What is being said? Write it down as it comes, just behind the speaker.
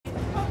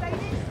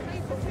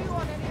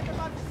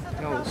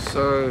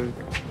So,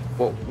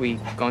 what we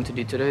going to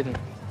do today then?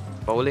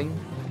 Bowling?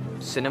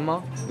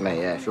 Cinema?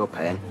 Mate, yeah, if you're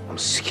paying, I'm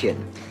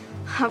skidding.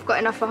 I've got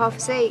enough for half a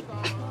seat.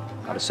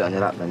 I'd have certainly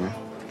that then, yeah.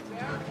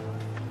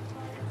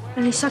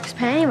 And you suckers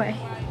pay anyway.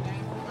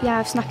 Yeah,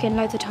 I've snuck in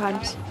loads of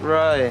times.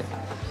 Right.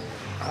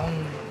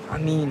 I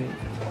mean,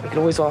 we could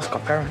always ask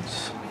our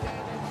parents.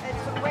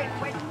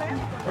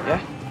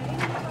 Yeah?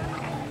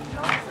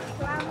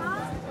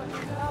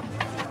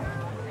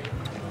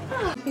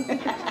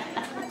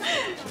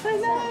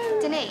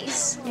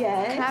 Denise?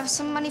 Yeah? Can I have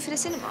some money for the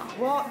cinema?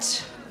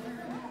 What?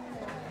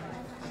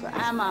 But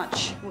how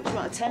much? What, do you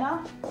want, a tenner?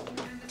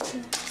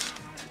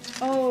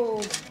 Oh,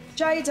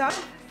 Jada,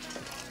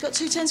 got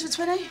 2 tens for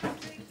 20?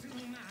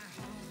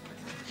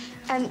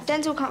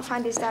 Denzel can't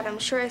find his dad. I'm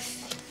sure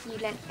if you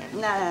lent him.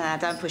 No,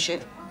 don't push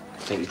it. I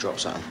think you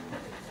dropped something.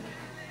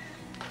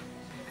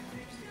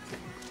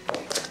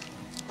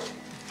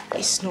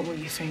 It's not what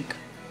you think.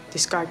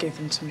 This guy gave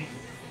them to me.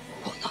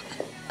 What,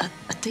 like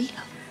a dealer?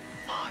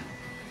 No.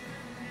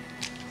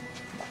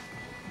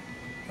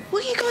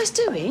 What are you guys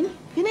doing?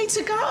 You need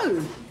to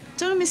go.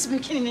 Don't miss the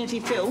beginning of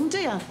your film, do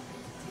you?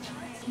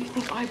 You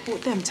think I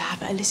bought them to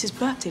have at Alyssa's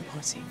birthday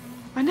party?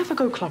 I never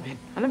go clubbing.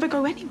 I never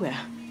go anywhere.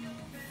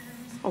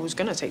 I was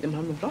gonna take them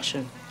home and blush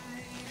them.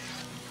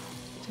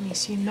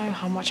 Denise, you know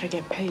how much I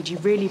get paid. You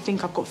really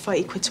think I've got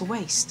 30 quid to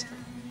waste?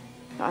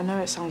 I know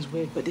it sounds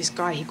weird, but this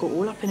guy, he got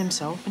all up in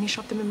himself and he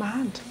shoved them in my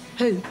hand.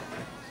 Who?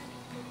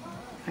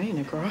 I ain't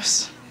a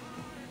grass.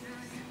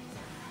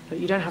 Look,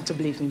 you don't have to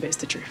believe me, but it's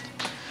the truth.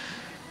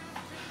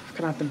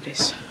 Can I have them,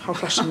 please? I'll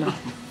flush them now.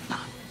 No.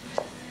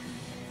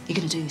 You're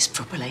gonna do this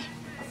properly.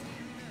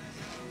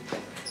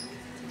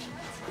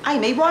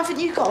 Amy, why haven't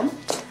you gone?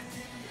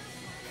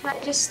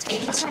 Like, just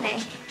take the 20.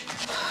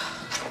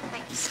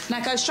 Thanks.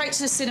 Now go straight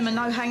to the cinema,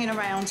 no hanging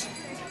around.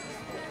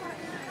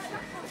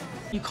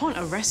 You can't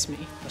arrest me.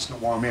 That's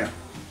not why I'm here.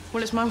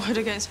 Well, it's my word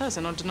against hers,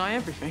 and I'll deny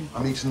everything.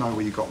 I need to know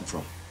where you got them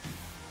from.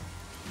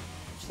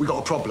 We got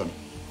a problem,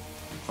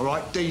 all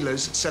right?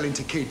 Dealers selling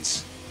to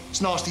kids.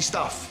 It's nasty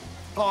stuff,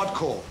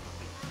 hardcore.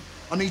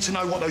 I need to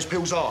know what those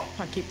pills are.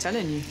 I keep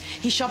telling you.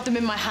 He shoved them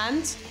in my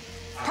hand,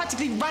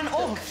 practically ran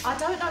off. I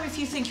don't know if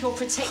you think you're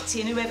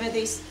protecting whoever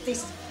this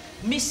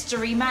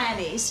mystery man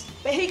is,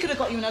 but he could have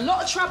got you in a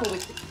lot of trouble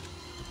with it.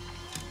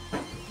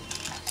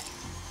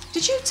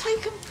 Did you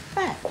take them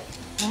back?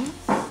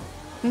 Huh?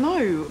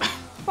 No.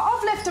 But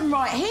I've left them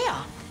right here.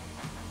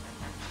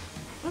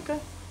 Okay.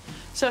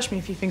 Search me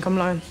if you think I'm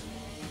lying.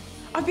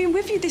 I've been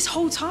with you this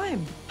whole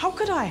time. How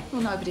could I?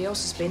 Well, nobody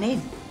else has been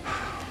in.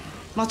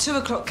 My 2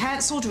 o'clock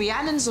cancelled,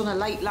 Rhiannon's on a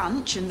late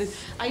lunch, and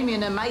Amy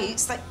and her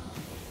mates,